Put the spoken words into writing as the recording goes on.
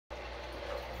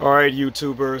Alright,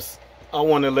 YouTubers, I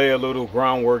want to lay a little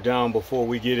groundwork down before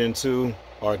we get into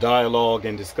our dialogue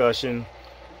and discussion.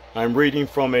 I'm reading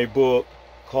from a book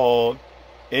called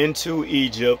Into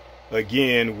Egypt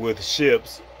Again with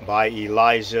Ships by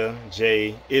Elijah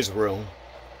J. Israel.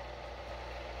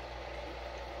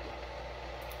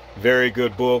 Very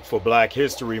good book for Black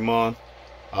History Month.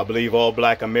 I believe all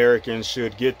Black Americans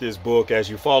should get this book. As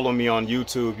you follow me on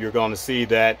YouTube, you're going to see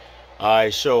that I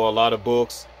show a lot of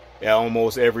books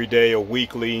almost every day or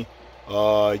weekly.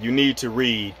 You need to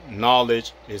read.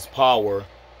 Knowledge is power.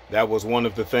 That was one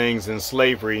of the things in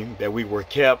slavery, that we were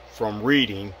kept from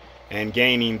reading and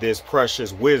gaining this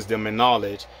precious wisdom and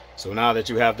knowledge. So now that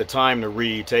you have the time to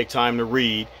read, take time to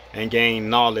read and gain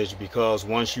knowledge, because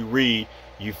once you read,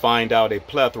 you find out a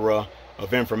plethora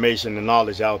of information and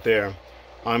knowledge out there.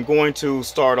 I'm going to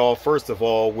start off first of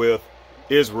all with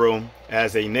Israel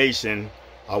as a nation.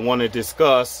 I want to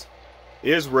discuss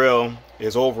Israel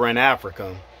is over in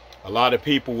Africa. A lot of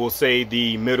people will say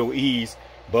the Middle East,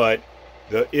 but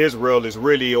the Israel is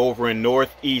really over in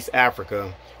Northeast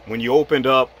Africa. When you opened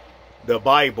up the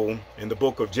Bible in the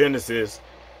book of Genesis,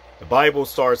 the Bible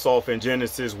starts off in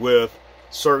Genesis with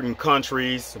certain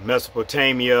countries: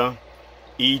 Mesopotamia,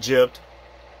 Egypt.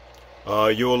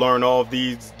 You'll learn all of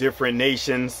these different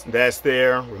nations that's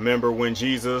there. Remember when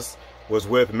Jesus was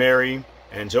with Mary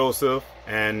and Joseph,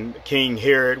 and King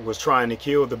Herod was trying to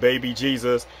kill the baby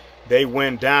Jesus, they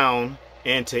went down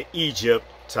into Egypt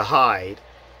to hide.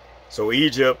 So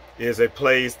Egypt is a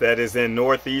place that is in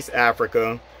Northeast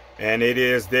Africa, and it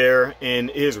is there in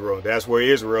Israel. That's where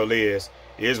Israel is.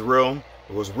 Israel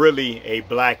was really a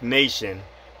black nation,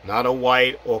 not a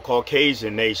white or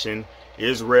Caucasian nation.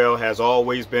 Israel has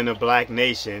always been a black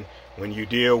nation. When you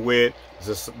deal with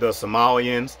the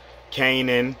Somalians,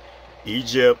 Canaan,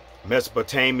 Egypt,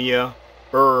 Mesopotamia,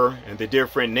 and the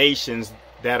different nations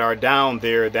that are down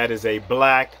there, that is a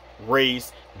black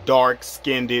race,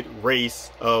 dark-skinned race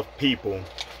of people.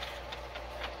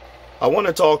 I want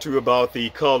to talk to you about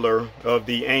the color of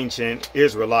the ancient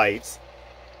Israelites.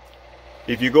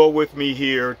 If you go with me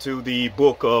here to the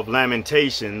book of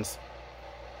Lamentations,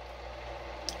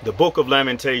 the book of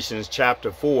Lamentations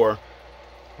chapter 4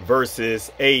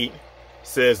 verses 8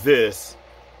 says this: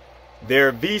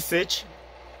 "Their visage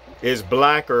is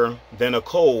blacker than a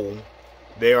coal.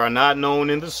 They are not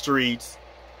known in the streets.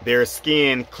 Their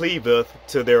skin cleaveth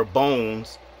to their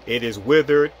bones. It is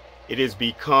withered. It is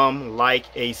become like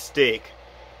a stick."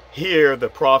 Here the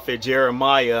prophet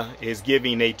Jeremiah is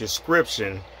giving a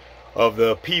description of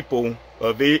the people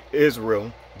of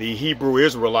Israel, the Hebrew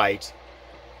Israelites.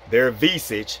 Their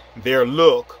visage, their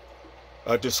look,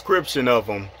 a description of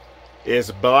them,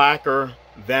 is blacker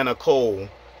than a coal.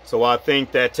 So I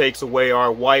think that takes away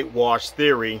our whitewash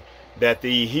theory that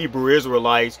the Hebrew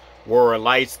Israelites were a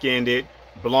light-skinned,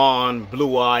 blonde,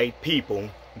 blue-eyed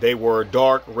people. They were a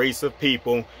dark race of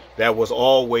people that was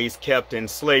always kept in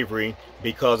slavery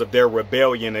because of their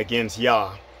rebellion against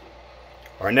Yah.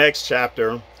 Our next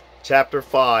chapter, chapter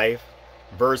 5,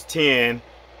 verse 10,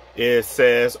 it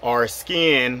says, "Our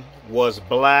skin was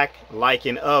black like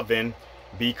an oven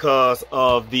because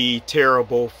of the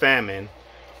terrible famine."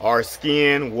 Our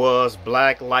skin was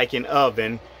black like an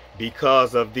oven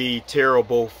because of the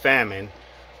terrible famine.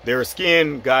 Their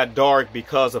skin got dark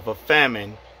because of a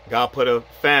famine. God put a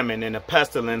famine and a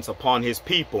pestilence upon his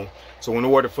people. So in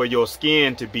order for your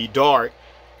skin to be dark,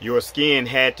 your skin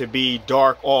had to be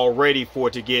dark already for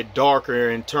it to get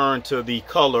darker and turn to the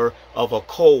color of a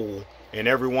coal. And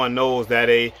everyone knows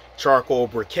that a charcoal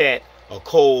briquette, a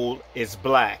coal, is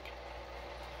black.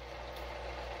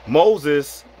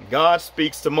 Moses, God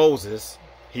speaks to Moses.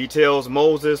 He tells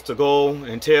Moses to go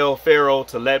and tell Pharaoh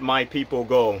to let my people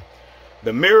go.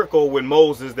 The miracle with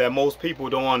Moses that most people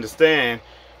don't understand,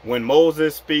 when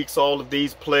Moses speaks all of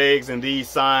these plagues and these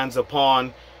signs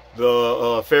upon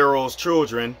the Pharaoh's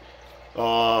children,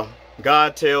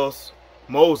 God tells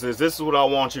Moses, "This is what I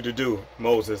want you to do,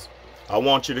 Moses. I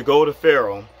want you to go to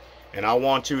Pharaoh, and I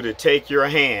want you to take your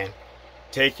hand,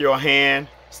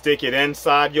 stick it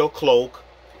inside your cloak,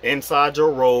 inside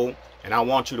your robe, and I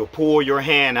want you to pull your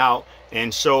hand out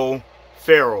and show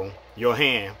Pharaoh your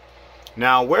hand."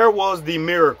 Now, where was the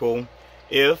miracle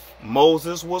if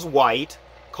Moses was white,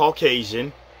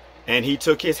 Caucasian, and he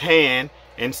took his hand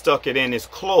and stuck it in his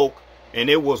cloak, and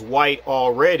it was white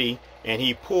already, and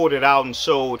he pulled it out and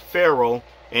showed Pharaoh,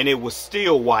 and it was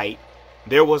still white?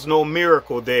 There was no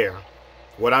miracle there.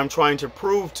 What I'm trying to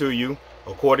prove to you,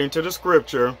 according to the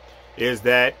scripture, is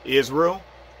that Israel,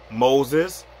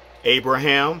 Moses,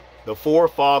 Abraham, the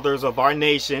forefathers of our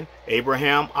nation,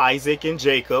 Abraham, Isaac, and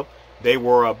Jacob, they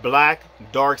were a black,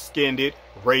 dark-skinned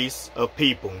race of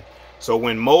people. So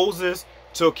when Moses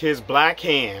took his black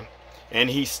hand and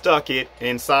he stuck it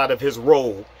inside of his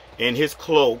robe, in his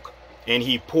cloak, and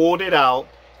he pulled it out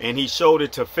and he showed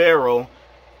it to Pharaoh,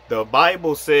 the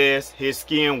Bible says his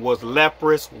skin was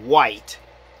leprous white.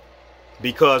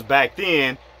 Because back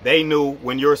then, they knew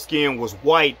when your skin was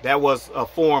white, that was a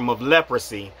form of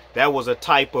leprosy. That was a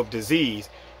type of disease.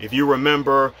 If you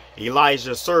remember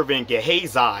Elijah's servant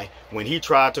Gehazi, when he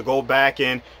tried to go back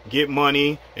and get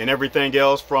money and everything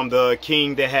else from the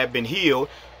king that had been healed,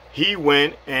 he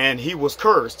went and he was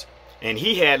cursed. And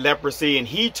he had leprosy and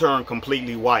he turned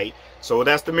completely white. So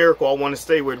that's the miracle I want to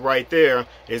stay with right there,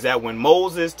 is that when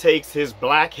Moses takes his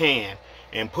black hand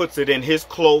and puts it in his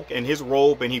cloak and his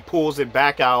robe and he pulls it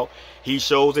back out, he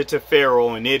shows it to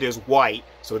Pharaoh and it is white.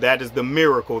 So that is the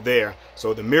miracle there.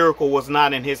 So the miracle was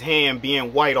not in his hand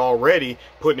being white already,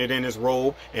 putting it in his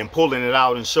robe and pulling it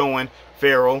out and showing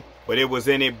Pharaoh, but it was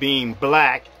in it being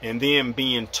black and then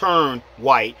being turned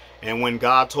white. And when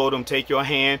God told him, take your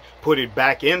hand, put it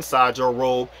back inside your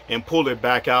robe and pull it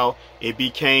back out, it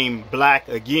became black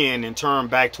again and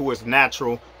turned back to its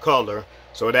natural color.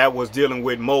 So that was dealing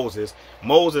with Moses.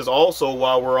 Moses also,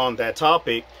 while we're on that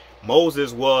topic,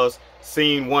 Moses was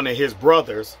seeing one of his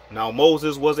brothers. Now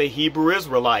Moses was a Hebrew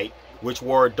Israelite, which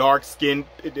were dark-skinned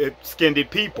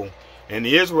people. And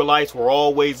the Israelites were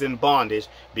always in bondage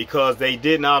because they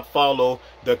did not follow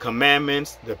the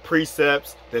commandments, the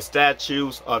precepts, the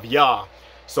statutes of Yah.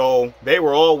 So they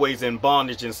were always in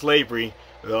bondage and slavery.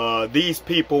 These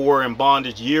people were in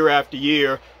bondage year after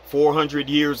year, 400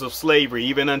 years of slavery,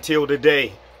 even until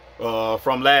today.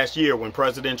 From last year when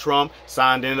President Trump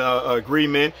signed an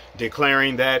agreement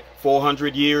declaring that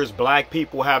 400 years black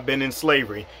people have been in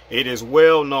slavery. It is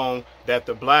well known that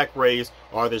the black race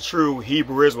are the true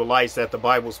Hebrew Israelites that the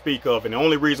Bible speak of. And the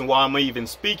only reason why I'm even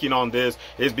speaking on this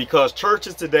is because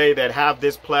churches today that have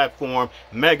this platform,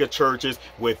 mega churches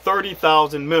with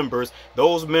 30,000 members,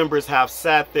 those members have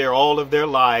sat there all of their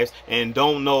lives and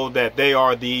don't know that they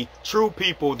are the true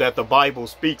people that the Bible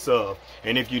speaks of.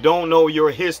 And if you don't know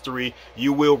your history,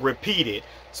 you will repeat it.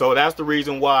 So that's the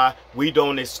reason why we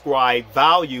don't ascribe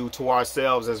value to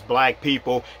ourselves as black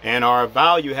people, and our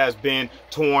value has been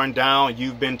torn down.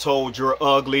 You've been told you're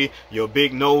ugly, your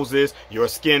big noses, your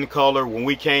skin color. When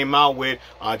we came out with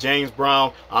James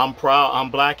Brown, I'm proud,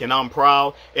 I'm black and I'm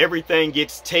proud, everything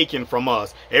gets taken from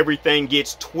us. Everything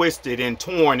gets twisted and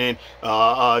torn and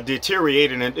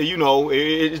deteriorated, and you know,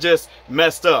 it's just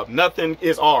messed up. Nothing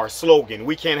is our slogan.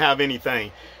 We can't have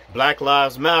anything. Black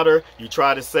lives matter. You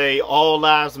try to say all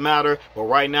lives matter, but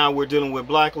right now we're dealing with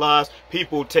black lives.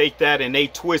 People take that and they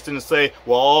twist it and say,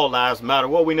 well, all lives matter.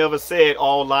 Well, we never said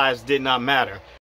all lives did not matter.